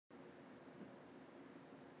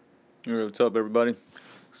Alright, what's up, everybody?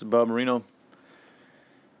 This is BOBARINO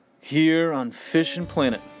here on Fishing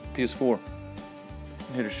Planet PS4.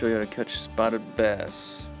 I'm here to show you how to catch spotted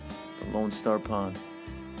bass at the Lone Star Pond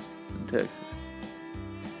in Texas.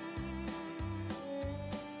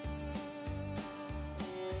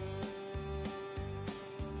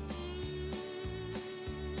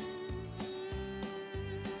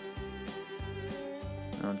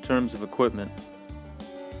 Now, in terms of equipment,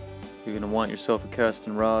 you're going to want yourself a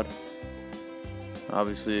casting rod,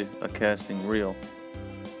 obviously a casting reel.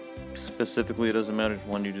 Specifically, it doesn't matter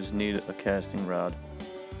when, you just need a casting rod,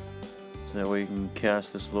 so that way you can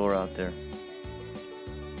cast this lure out there.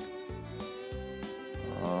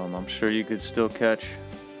 I'm sure you could still catch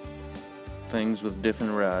things with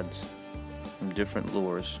different rods and different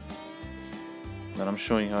lures, but I'm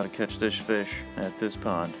showing you how to catch this fish at this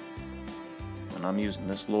pond, and I'm using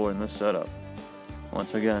this lure and this setup.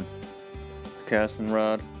 Once again, casting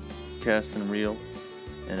rod, casting reel,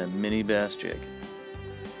 and a mini bass jig.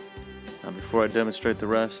 Now, before I demonstrate the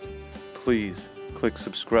rest, please click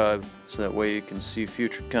subscribe so that way you can see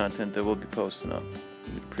future content that we'll be posting up.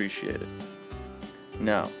 We'd appreciate it.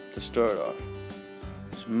 Now, to start off,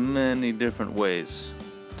 there's many different ways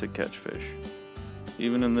to catch fish.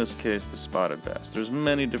 Even in this case, the spotted bass. There's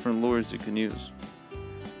many different lures you can use.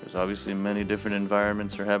 There's obviously many different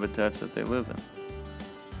environments or habitats that they live in.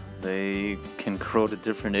 They can grow to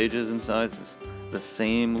different ages and sizes. The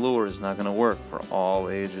same lure is not going to work for all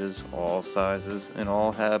ages, all sizes, and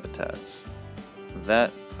all habitats.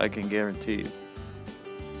 That I can guarantee you.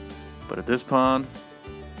 But at this pond,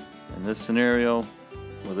 in this scenario,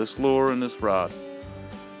 with this lure and this rod,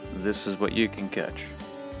 this is what you can catch.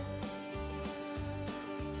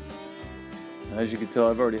 As you can tell,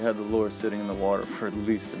 I've already had the lure sitting in the water for at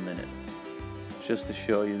least a minute, just to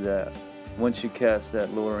show you that once you cast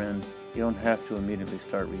that lure in, you don't have to immediately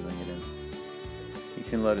start reeling it in. You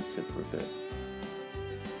can let it sit for a bit.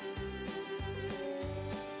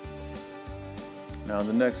 Now in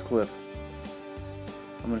the next clip,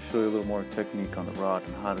 I'm going to show you a little more technique on the rod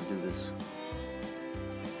and how to do this.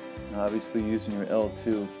 Now, obviously using your L2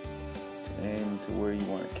 to aim to where you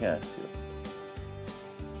want to cast to.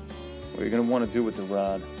 What you're going to want to do with the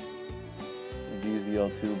rod is use the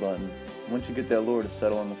L2 button. Once you get that lure to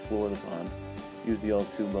settle on the floor of the pond, use the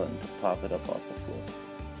L2 button to pop it up off the floor.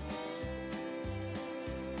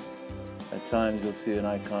 At times you'll see an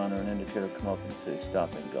icon or an indicator come up and say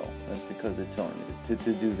stop and go. That's because they're telling you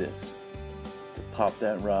to do this. To pop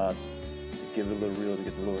that rod, to give it a little reel to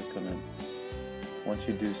get the lure to come in. Once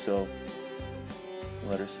you do so,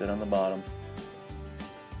 let her sit on the bottom.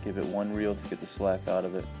 Give it one reel to get the slack out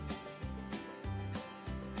of it.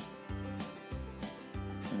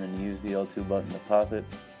 And then use the L2 button to pop it,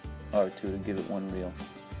 R2 to give it one reel,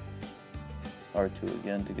 R2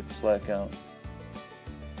 again to get the slack out.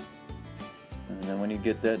 And then when you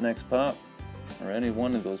get that next pop, or any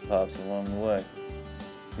one of those pops along the way,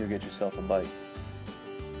 you'll get yourself a bite.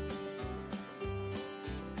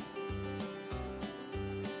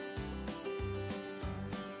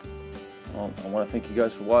 Well, I want to thank you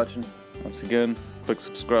guys for watching. Once again, click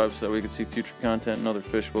subscribe so that we can see future content and other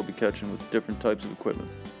fish we'll be catching with different types of equipment.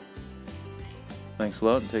 Thanks a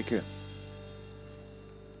lot and take care.